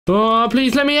Oh,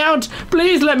 please let me out!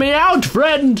 Please let me out,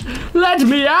 friend! Let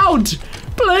me out!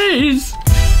 Please!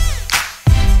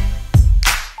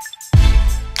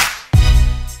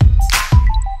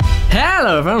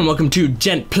 Hello everyone, welcome to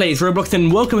Gent Plays Roblox,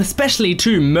 and welcome especially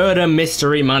to Murder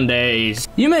Mystery Mondays.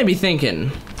 You may be thinking,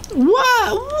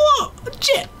 what,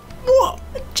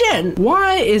 Gent,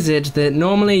 why is it that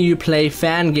normally you play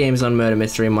fan games on Murder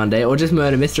Mystery Monday, or just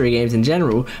Murder Mystery games in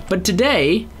general, but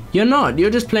today, you're not. You're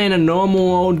just playing a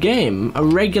normal old game, a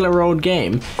regular old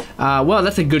game. Well,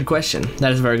 that's a good question.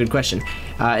 That is a very good question.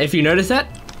 If you notice that,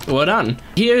 well done.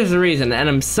 Here's the reason, and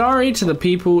I'm sorry to the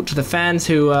people, to the fans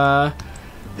what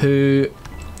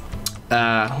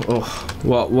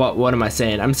am I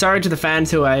saying? I'm sorry to the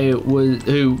fans who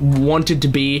wanted to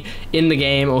be in the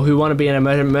game, or who want to be in a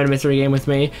murder mystery game with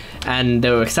me, and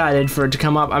they were excited for it to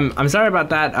come up. I'm sorry about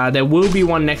that. There will be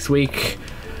one next week,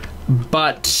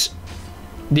 but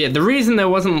yeah, the reason there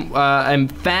wasn't a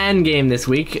fan game this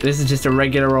week, this is just a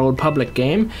regular old public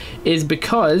game, is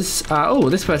because, oh,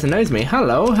 this person knows me,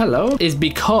 hello, is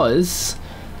because,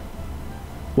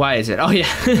 why is it? Oh yeah,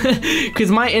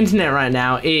 because my internet right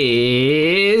now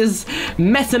is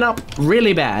messing up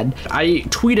really bad. I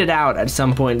tweeted out at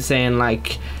some point saying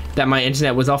like, that my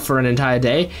internet was off for an entire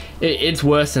day. It's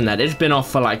worse than that. It's been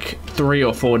off for like 3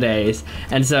 or 4 days.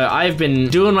 And so I've been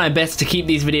doing my best to keep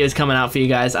these videos coming out for you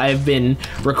guys. I've been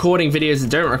recording videos that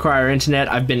don't require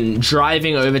internet. I've been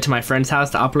driving over to my friend's house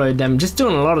to upload them. Just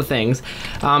doing a lot of things.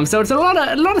 So it's a lot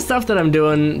of stuff that I'm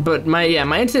doing. But my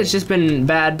internet's just been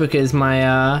bad because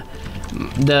my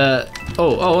no,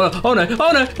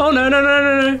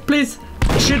 please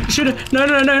shoot,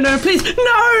 no, please,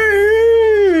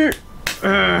 no.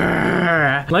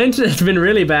 My internet's been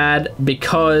really bad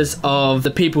because of the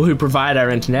people who provide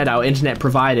our internet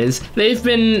providers. They've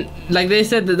been, like, they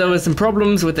said that there was some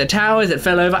problems with their towers that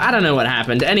fell over. I don't know what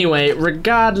happened. Anyway,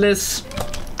 regardless,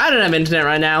 I don't have internet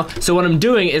right now, so what I'm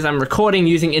doing is I'm recording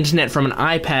using internet from an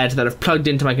iPad that I've plugged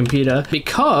into my computer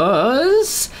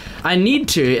because I need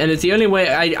to, and it's the only way.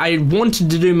 I wanted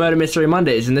to do Murder Mystery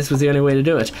Mondays, and this was the only way to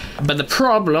do it. But the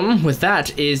problem with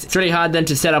that is it's really hard then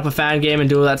to set up a fan game and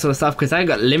do all that sort of stuff because I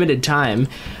got limited time.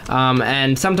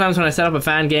 And sometimes when I set up a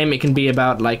fan game, it can be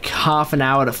about like half an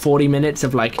hour to 40 minutes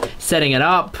of like setting it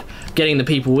up, getting the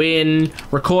people in,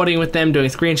 recording with them,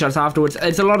 doing screenshots afterwards.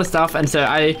 It's a lot of stuff, and so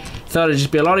I thought it'd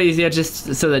just be a lot easier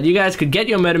just so that you guys could get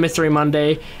your Murder Mystery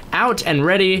Monday out and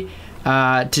ready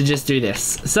to just do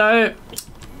this. So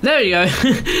there you go.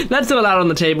 That's all out on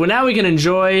the table. Now we can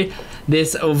enjoy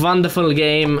this wonderful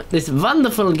game. This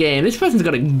person's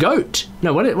got a goat.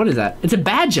 No, what is that? It's a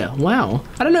badger. Wow.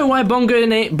 I don't know why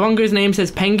Bongo's name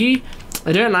says Pengy.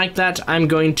 I don't like that. I'm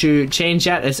going to change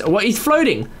that as what, he's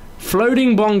floating.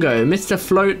 Floating Bongo, Mr.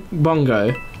 Float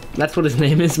Bongo. That's what his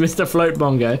name is, Mr. Float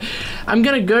Bongo. I'm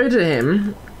gonna go to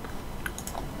him.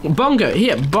 Bongo,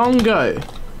 here, Bongo.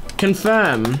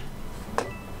 Confirm.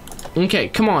 Okay,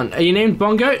 come on. Are you named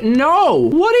Bongo? No!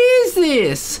 What is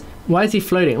this? Why is he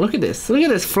floating? Look at this. Look at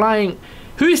this flying.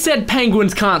 Who said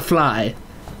penguins can't fly?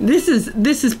 This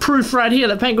is proof right here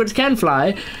that penguins can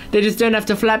fly. They just don't have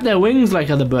to flap their wings like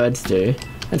other birds do.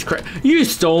 That's correct. You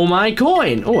stole my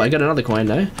coin. Oh, I got another coin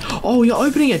though. Oh, you're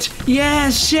opening it.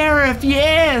 Yes, Sheriff,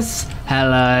 yes.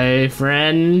 Hello,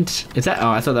 friend. Is that? Oh,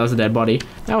 I thought that was a dead body.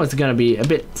 That was gonna be a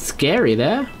bit scary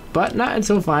there, but no, it's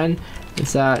all fine.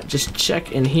 Let's just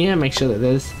check in here, make sure that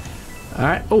there's. All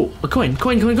right. Oh, a coin.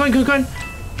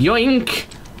 Yoink.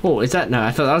 Oh, is that? No,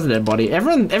 I thought that was a dead body.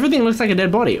 Everything looks like a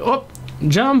dead body. Oh,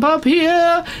 jump up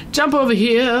here. Jump over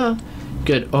here.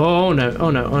 Good. Oh no.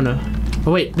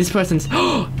 Oh wait, this person's.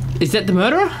 Oh, is that the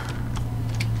murderer?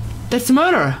 That's the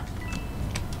murderer.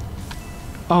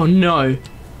 Oh no.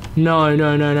 No.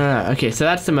 Okay, so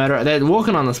that's the murderer. They're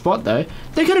walking on the spot though.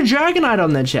 They got a dragonite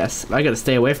on their chest. I gotta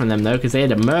stay away from them though, because they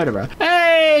had a murderer.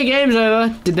 Hey, game's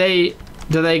over. Did they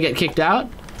get kicked out?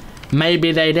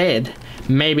 Maybe they did.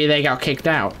 Maybe they got kicked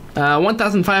out.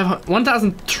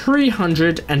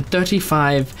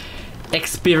 1,335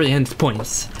 experience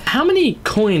points. How many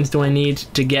coins do I need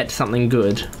to get something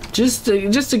good? Just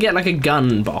to get like a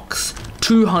gun box.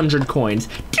 200 coins.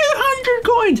 200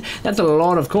 coins! That's a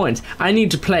lot of coins. I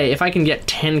need to play, if I can get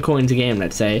 10 coins a game,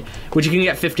 let's say, which you can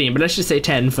get 15, but let's just say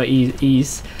 10 for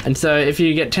ease. And so if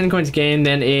you get 10 coins a game,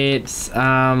 then it's,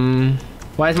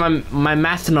 why is my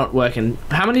math not working?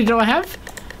 How many do I have?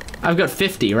 I've got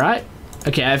 50, right?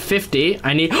 Okay, I have 50.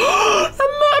 I need, a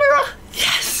murderer!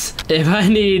 Yes! If I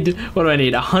need, what do I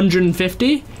need?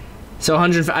 150? So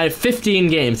I have 15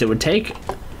 games it would take.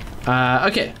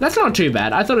 Okay, that's not too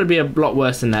bad. I thought it'd be a lot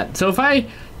worse than that. So if I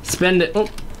spend it,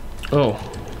 oh,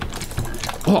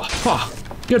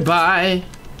 goodbye.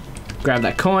 grab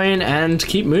that coin, and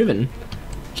keep moving.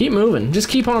 Keep moving. Just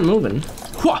keep on moving.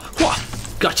 Whoa, whoa.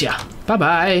 Gotcha.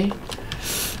 Bye-bye.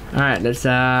 Alright, let's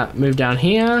move down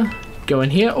here. Go in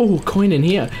here. Oh, coin in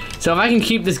here. So if I can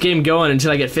keep this game going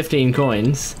until I get 15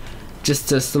 coins, just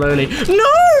to slowly...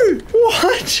 No!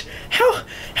 What?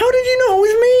 How did you know it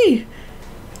was me?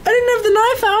 I didn't have the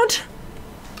knife out.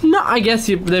 No, I guess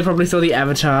they probably saw the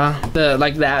avatar,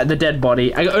 the dead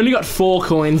body. I only got 4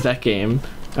 coins that game.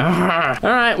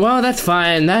 Alright, well, that's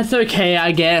fine. That's okay,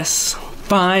 I guess.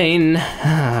 Fine.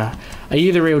 Are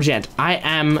you the real gent? I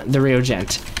am the real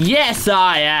gent. Yes,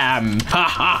 I am. Ha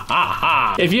ha ha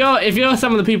ha. If you're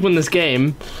some of the people in this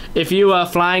game, if you are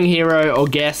Flying Hero or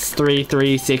Guess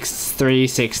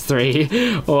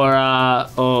 336363 or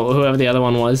whoever the other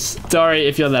one was. Sorry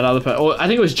if you're that other person. Or I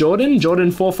think it was Jordan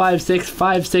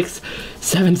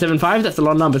 456567775. That's a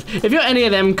lot of numbers. If you're any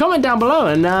of them, comment down below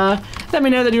and let me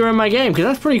know that you're in my game, because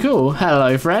that's pretty cool.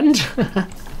 Hello, friend.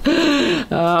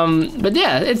 But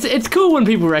yeah, it's cool when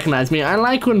people recognize me. I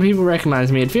like when people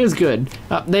recognize me. It feels good.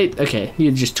 Okay,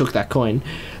 you just took that coin.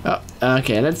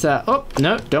 Okay, let's oh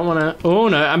no, don't wanna. Oh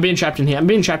no, I'm being trapped in here. I'm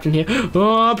being trapped in here.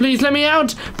 Oh, please let me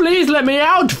out. Please let me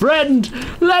out, friend.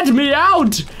 Let me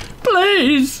out,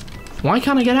 please. Why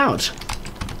can't I get out?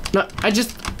 No,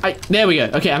 there we go.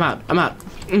 Okay, I'm out. I'm out.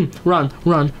 Run,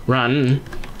 run, run.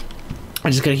 I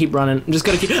just gotta keep running. I'm just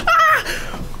gotta keep. What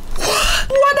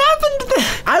happened there?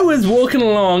 I was walking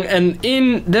along and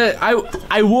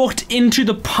I walked into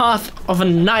the path of a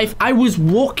knife. I was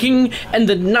walking and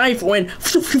the knife went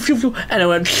and it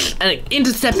went and it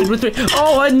intercepted with me.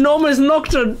 Oh, I almost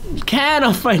knocked a can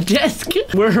off my desk.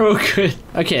 We're all good.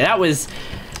 Okay, that was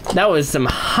some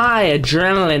high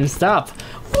adrenaline stuff.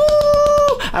 Woo!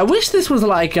 I wish this was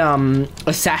like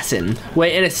Assassin, where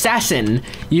in Assassin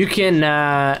you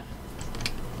can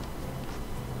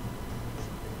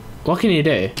what can you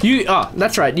do? Oh,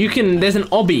 that's right. There's an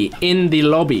obby in the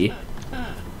lobby.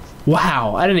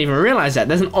 Wow, I didn't even realize that.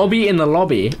 There's an obby in the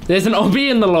lobby. There's an obby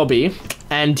in the lobby,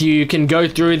 and you can go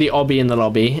through the obby in the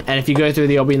lobby. And if you go through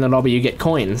the obby in the lobby, you get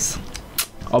coins.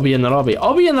 Obby in the lobby.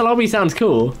 Obby in the lobby sounds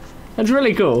cool. That's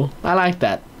really cool. I like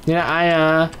that.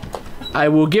 Yeah, I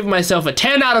will give myself a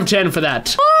 10 out of 10 for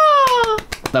that. Ah!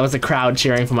 That was the crowd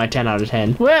cheering for my 10 out of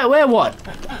 10. Where what?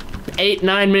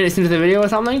 8-9 minutes into the video or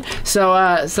something. So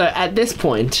at this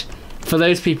point, for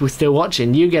those people still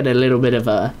watching, you get a little bit of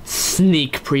a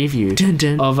sneak preview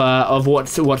of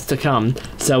what's to come.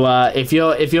 So if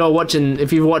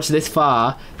you've watched this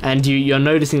far and you're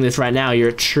noticing this right now, you're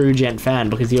a true gent fan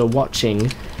because you're watching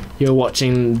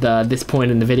this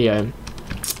point in the video.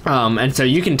 And so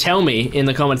you can tell me in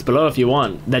the comments below if you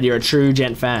want that you're a true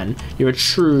gent fan. You're a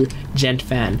true gent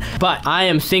fan. But I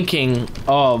am thinking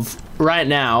of right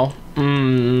now.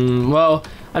 Well,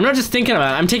 I'm not just thinking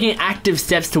about it. I'm taking active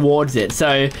steps towards it.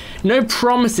 So no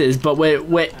promises, but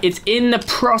it's in the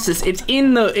process. It's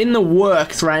in the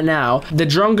works right now. The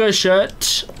Drongo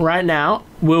shirt right now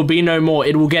will be no more.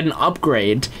 It will get an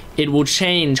upgrade. It will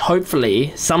change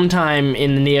hopefully sometime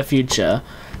in the near future.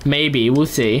 Maybe, we'll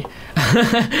see.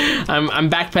 I'm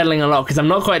backpedaling a lot because I'm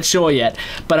not quite sure yet,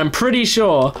 but I'm pretty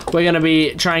sure we're going to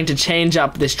be trying to change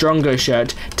up this Drongo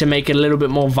shirt to make it a little bit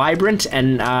more vibrant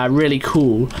and really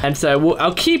cool. And so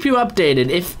I'll keep you updated.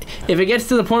 If it gets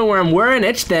to the point where I'm wearing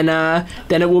it, then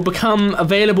it will become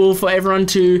available for everyone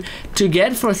to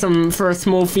get for a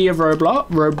small fee of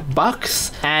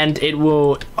ROBUX, and it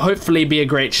will hopefully be a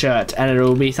great shirt, and it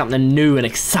will be something new and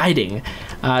exciting.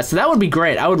 So that would be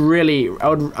great.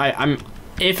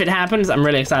 If it happens, I'm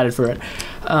really excited for it.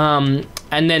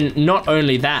 And then not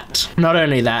only that,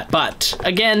 but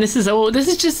again, this is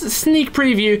just a sneak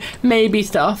preview, maybe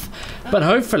stuff, but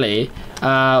hopefully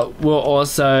we'll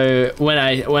also, when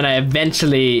I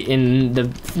eventually in the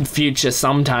future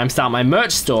sometime start my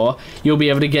merch store, you'll be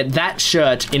able to get that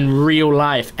shirt in real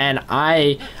life, and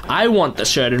I want the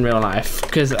shirt in real life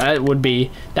because that would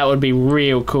be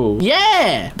real cool.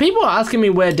 Yeah, people are asking me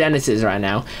where Dennis is right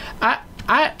now.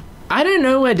 I don't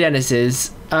know where Dennis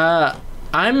is.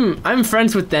 I'm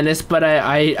friends with Dennis, but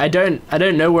I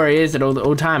don't know where he is at all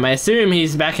the time. I assume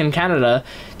he's back in Canada,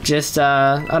 just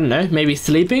I don't know, maybe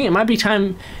sleeping. It might be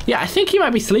time. Yeah, I think he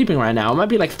might be sleeping right now. It might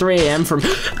be like 3 a.m. from.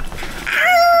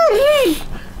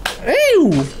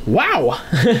 Ew! Wow.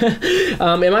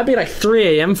 It might be like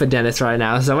 3 a.m. for Dennis right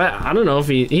now, so I don't know if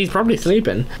he's probably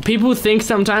sleeping. People think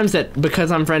sometimes that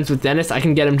because I'm friends with Dennis, I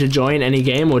can get him to join any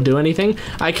game or do anything.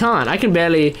 I can't. I can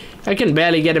barely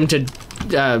get him to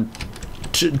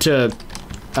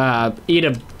eat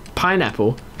a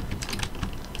pineapple.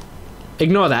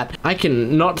 Ignore that. I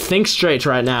can not think straight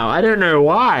right now. I don't know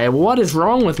why. What is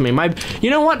wrong with me?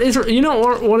 You know what is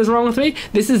wrong with me?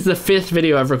 This is the 5th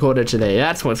video I've recorded today.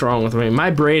 That's what's wrong with me. My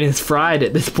brain is fried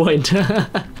at this point.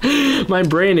 My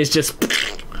brain is just...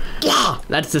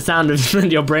 That's the sound of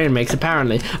your brain makes,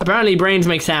 apparently. Apparently brains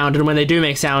make sound, and when they do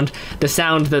make sound, the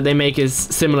sound that they make is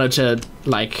similar to,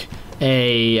 like,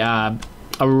 a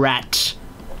rat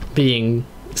being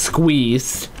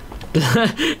squeezed.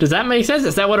 Does that make sense?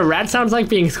 Is that what a rat sounds like,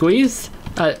 being squeezed?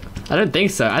 I don't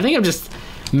think so. I think I'm just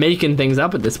making things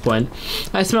up at this point.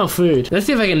 I smell food. Let's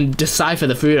see if I can decipher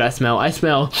the food I smell. I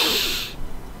smell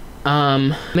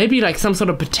maybe like some sort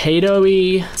of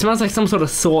potato-y. It smells like some sort of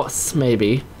sauce,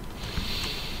 maybe.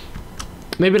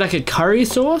 Maybe like a curry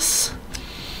sauce?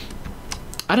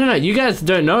 I don't know. You guys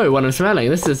don't know what I'm smelling.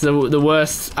 This is the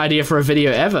worst idea for a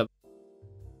video ever.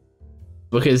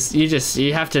 Because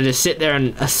you have to just sit there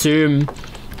and assume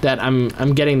that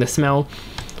I'm getting the smell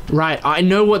right. I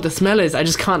know what the smell is. I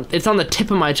just can't. It's on the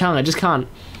tip of my tongue. I just can't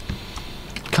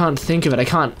think of it. I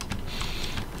can't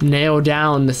nail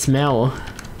down the smell.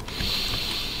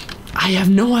 I have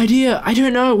no idea. I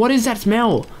don't know. What is that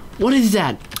smell? What is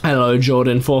that? Hello,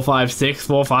 Jordan 456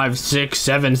 456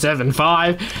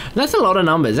 775. That's a lot of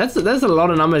numbers. That's a lot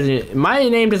of numbers. My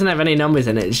name doesn't have any numbers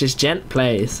in it. It's just Gent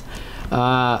Plays.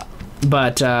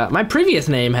 But my previous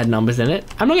name had numbers in it.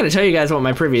 I'm not going to tell you guys what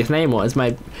my previous name was.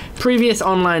 My previous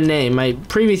online name, my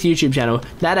previous YouTube channel,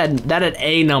 that had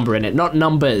a number in it, not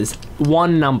numbers.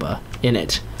 1 number in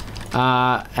it.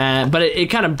 But it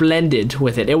kind of blended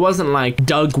with it. It wasn't like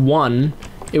Doug 1.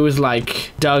 It was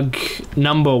like Doug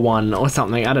number 1 or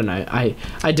something. I don't know. I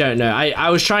don't know.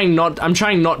 I'm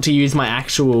trying not to use my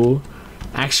actual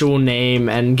name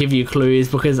and give you clues,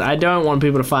 because I don't want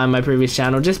people to find my previous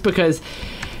channel, just because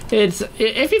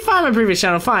if you find my previous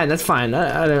channel, fine, that's fine.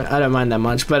 I don't mind that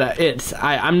much, but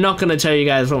I'm not gonna tell you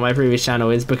guys what my previous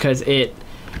channel is, because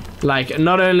like,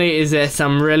 not only is there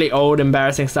some really old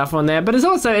embarrassing stuff on there, but it's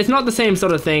not the same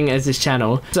sort of thing as this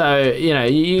channel. So, you know,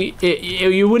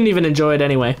 you wouldn't even enjoy it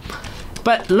anyway.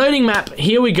 But loading map,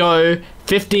 here we go.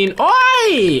 15. Oi!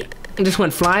 I just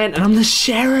went flying, and I'm the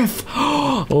sheriff.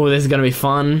 Oh, this is gonna be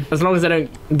fun. As long as I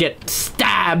don't get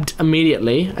stabbed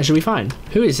immediately, I should be fine.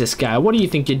 Who is this guy? What do you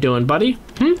think you're doing, buddy?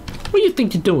 What do you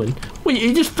think you're doing? What,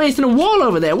 you're just facing a wall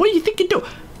over there. What do you think you're doing?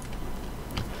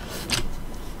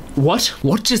 What?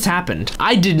 What just happened?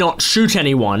 I did not shoot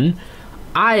anyone.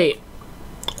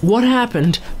 What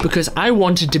happened? Because I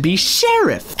wanted to be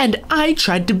sheriff, and I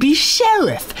tried to be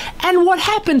sheriff, and what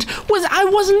happened was I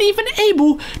wasn't even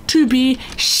able to be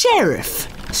sheriff.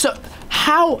 So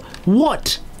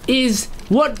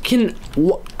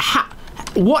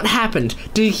what happened?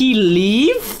 Did he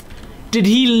leave? Did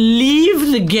he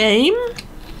leave the game?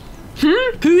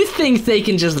 Who thinks they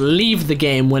can just leave the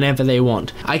game whenever they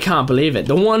want? I can't believe it.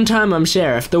 The one time I'm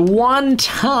sheriff, the one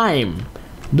time.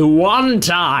 What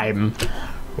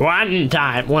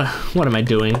am I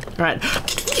doing? All right.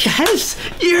 Yes!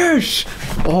 Yes!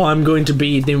 Oh, I'm going to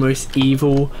be the most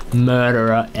evil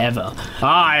murderer ever.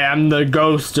 I am the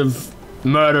ghost of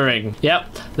murdering.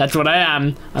 Yep, that's what I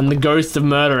am. I'm the ghost of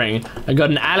murdering. I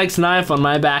got an Alex knife on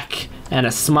my back and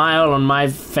a smile on my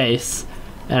face,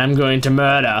 and I'm going to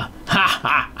murder. Ha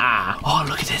ha ha! Oh,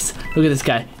 look at this. Look at this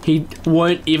guy. He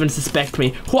won't even suspect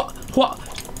me. What?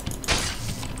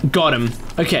 Got him.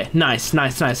 Okay, nice.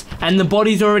 And the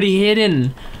body's already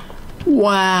hidden.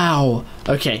 Wow.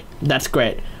 Okay, that's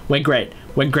great. We're great.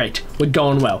 We're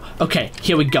going well. Okay,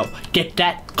 here we go. Get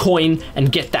that coin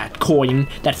and get that coin.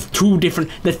 That's 3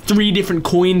 different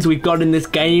coins we've got in this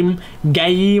game.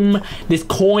 This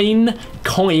coin.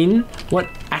 What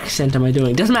accent am I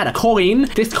doing? Doesn't matter. Coin.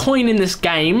 This coin in this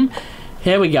game.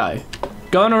 Here we go.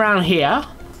 Going around here.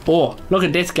 Oh, look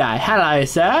at this guy. Hello,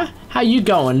 sir. How you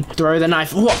going? Throw the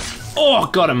knife. Oh,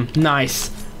 got him. Nice.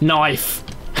 Knife.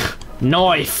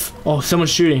 Knife. Oh,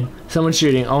 someone's shooting.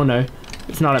 Oh, no.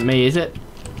 It's not at me, is it?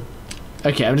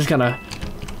 Okay, I'm just gonna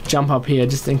jump up here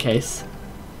just in case.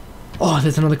 Oh,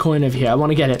 there's another coin over here. I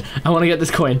want to get it. I want to get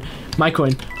this coin. My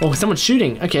coin. Oh, someone's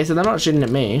shooting. Okay, so they're not shooting at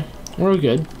me. We're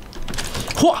good.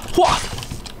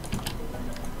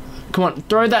 Come on,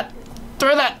 throw that.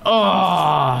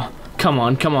 Oh, come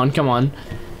on.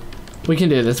 We can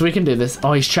do this.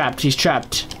 Oh, he's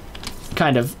trapped.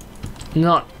 Kind of.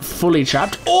 Not fully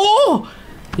trapped. Oh!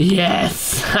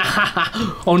 Yes!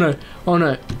 Oh no.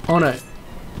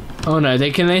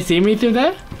 Can they see me through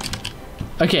there?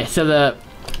 Okay, so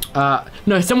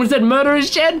no, someone said murder is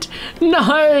Gent!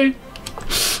 No!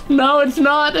 No, it's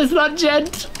not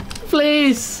Gent!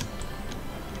 Please!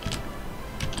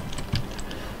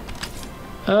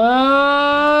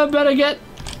 Better get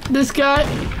this guy.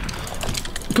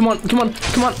 Come on, come on,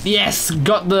 come on. Yes,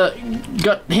 got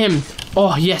him.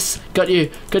 Oh, yes, got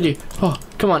you. Oh,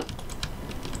 come on.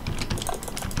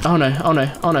 Oh no, oh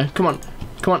no, oh no, come on,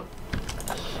 come on.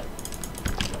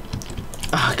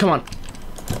 Ah, come on.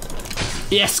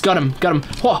 Yes, got him.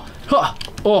 Oh, oh,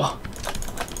 oh.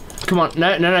 Come on,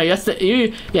 no,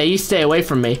 you stay away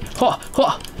from me. Oh,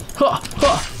 oh, oh,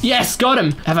 oh. Yes, got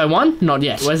him. Have I won? Not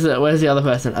yet. Where's the other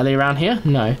person? Are they around here?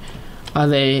 No. Are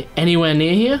they anywhere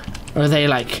near here? Or are they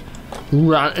like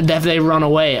have they run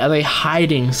away? Are they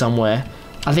hiding somewhere?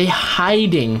 Are they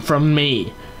hiding from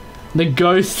me? The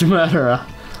ghost murderer.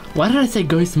 Why did I say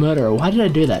ghost murderer? Why did I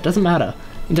do that? Doesn't matter.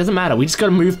 It doesn't matter. We just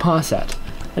gotta move past that.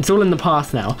 It's all in the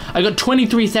past now. I got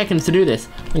 23 seconds to do this.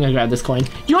 I'm gonna grab this coin.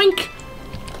 Yoink!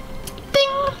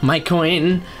 Ding! My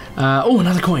coin. Oh,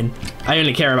 another coin. I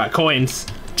only care about coins.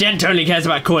 Gent only cares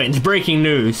about coins. Breaking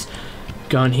news.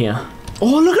 Go in here.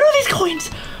 Oh, look at all these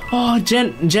coins! Oh,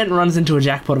 Gent runs into a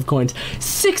jackpot of coins.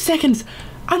 6 seconds!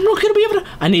 I'm not gonna be able to...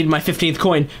 I need my 15th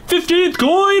coin. 15th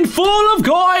coin full of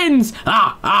coins!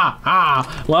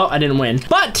 Well, I didn't win.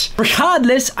 But,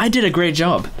 regardless, I did a great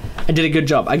job. I did a good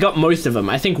job. I got most of them.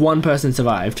 I think one person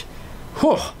survived.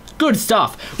 Whew, good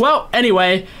stuff. Well,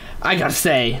 anyway, I gotta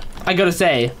say,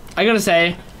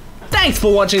 thanks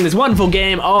for watching this wonderful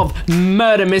game of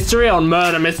Murder Mystery on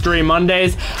Murder Mystery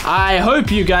Mondays. I hope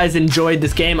you guys enjoyed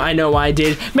this game. I know I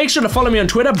did. Make sure to follow me on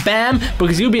Twitter, BAM,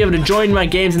 because you'll be able to join my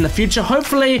games in the future.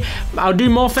 Hopefully, I'll do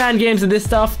more fan games of this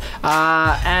stuff.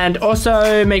 And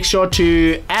also, make sure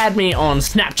to add me on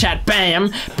Snapchat,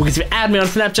 BAM, because if you add me on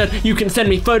Snapchat, you can send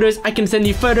me photos. I can send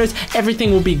you photos.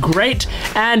 Everything will be great.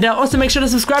 And also, make sure to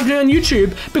subscribe to me on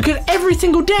YouTube, because every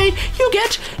single day, you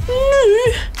get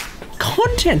new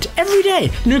content every day.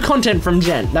 New content from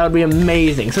Gent. That would be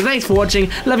amazing. So thanks for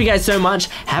watching. Love you guys so much.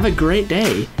 Have a great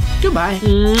day. Goodbye.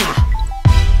 Mwah.